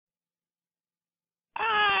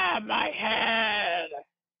My head!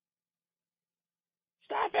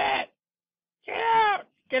 Stop it! Get out!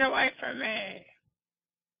 Get away from me!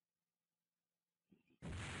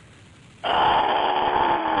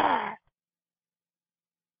 Ah!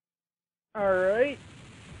 Alright.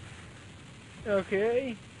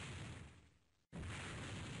 Okay.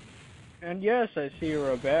 And yes, I see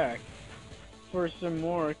you're back for some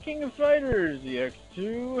more King of Fighters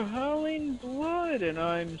EX2 Howling Blood, and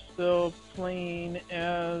I'm still playing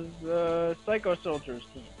as the Psycho Soldiers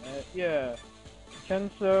team. Yeah.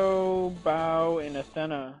 Kensou, Bao, and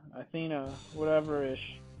Athena,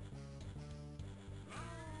 whatever-ish.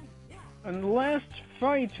 And the last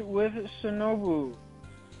fight with Shinobu.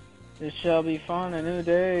 This shall be fun, a new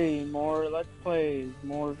day, more let's plays,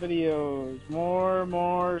 more videos,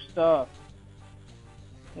 more stuff.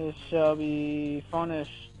 This shall be funnish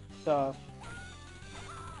stuff.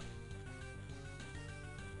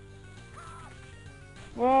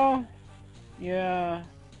 Well, yeah.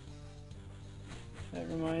 That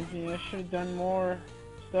reminds me, I should have done more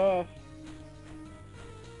stuff.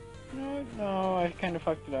 No, I kind of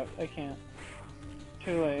fucked it up. I can't.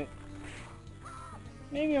 Too late.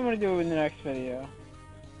 Maybe I'm gonna do it in the next video.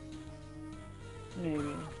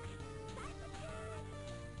 Maybe.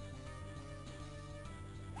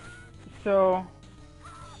 So,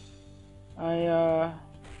 I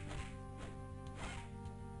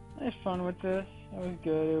had fun with this. It was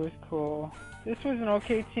good. It was cool. This was an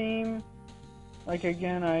okay team. Like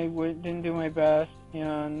again, I didn't do my best,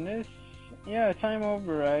 and this, yeah, time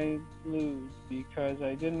over. I lose because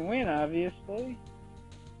I didn't win, obviously.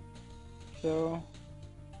 So,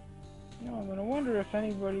 I'm gonna wonder if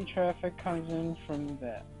anybody traffic comes in from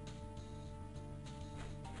that.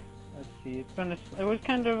 Let's see. It was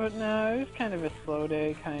kind of a slow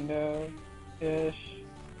day, kind of ish.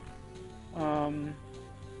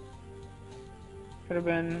 Could have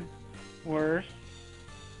been worse.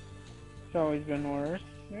 It's always been worse.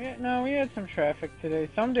 We had some traffic today.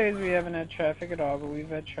 Some days we haven't had traffic at all, but we've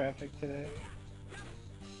had traffic today.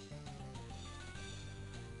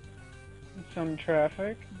 Some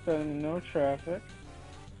traffic, then no traffic.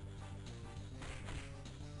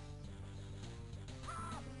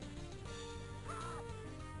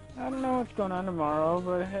 I don't know what's going on tomorrow,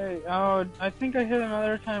 but hey, I think I hit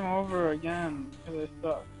another time over again because I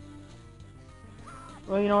suck.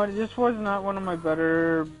 Well, you know what, this was not one of my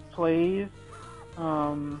better plays.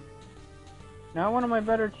 Not one of my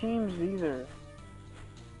better teams either.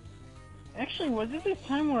 Actually, was it this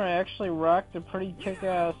time where I actually rocked a pretty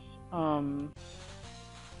kick-ass,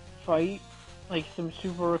 fight? Like some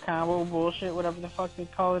super combo bullshit, whatever the fuck they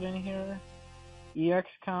call it in here? EX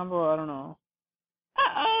combo, I don't know.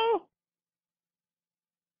 Uh-oh!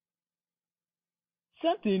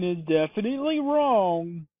 Something is definitely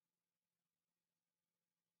wrong.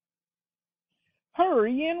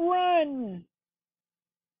 Hurry and run!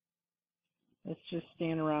 Let's just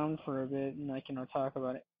stand around for a bit and talk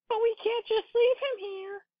about it. But we can't just leave him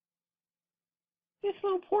here. This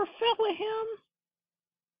little poor fella, him.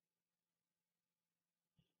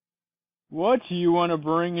 What, you want to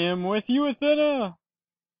bring him with you, Athena?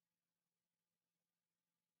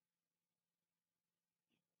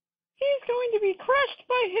 He's going to be crushed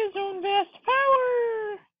by his own vast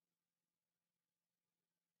power.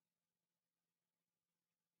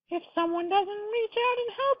 If someone doesn't reach out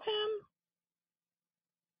and help him.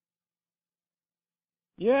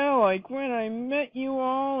 Yeah, like when I met you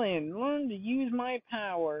all and learned to use my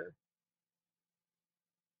power.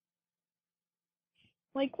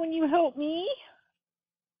 Like when you helped me?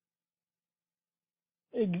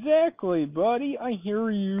 Exactly, buddy. I hear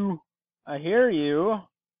you. I hear you.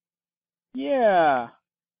 Yeah.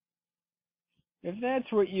 If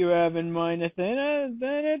that's what you have in mind, Athena,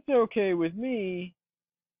 then it's okay with me.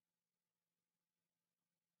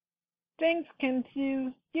 Thanks,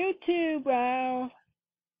 Kensou. You too, Bao.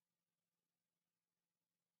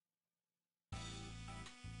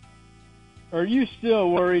 Are you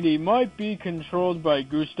still worried he might be controlled by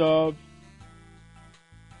Gustav?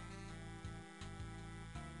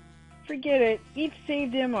 Forget it. You've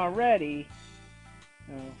saved him already.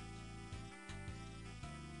 Oh.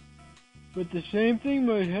 But the same thing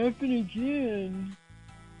might happen again.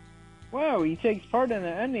 Wow, he takes part in the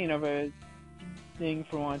ending of a thing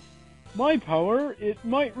for once. My power, it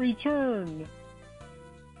might return.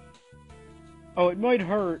 Oh, it might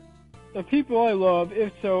hurt. The people I love,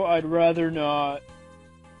 if so, I'd rather not.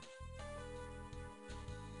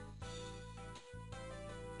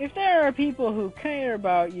 If there are people who care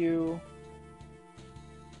about you,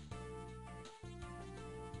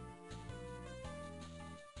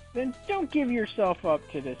 then don't give yourself up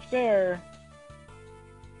to despair.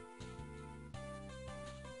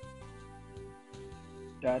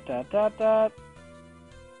 Dot dot dot dot.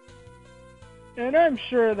 And I'm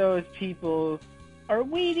sure those people are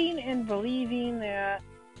waiting and believing that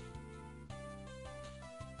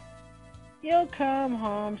you'll come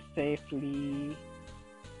home safely.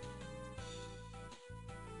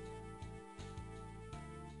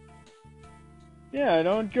 Yeah,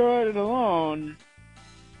 don't go at it alone.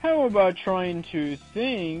 How about trying to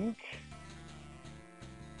think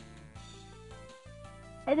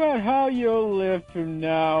about how you'll live from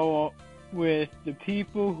now with the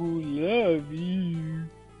people who love you?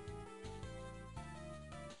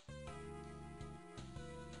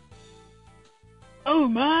 Oh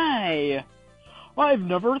my! I've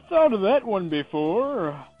never thought of that one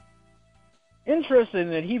before.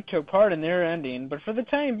 Interesting that he took part in their ending, but for the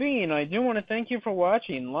time being, I do want to thank you for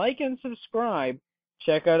watching. Like and subscribe.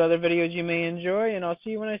 Check out other videos you may enjoy, and I'll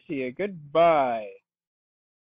see you when I see you. Goodbye.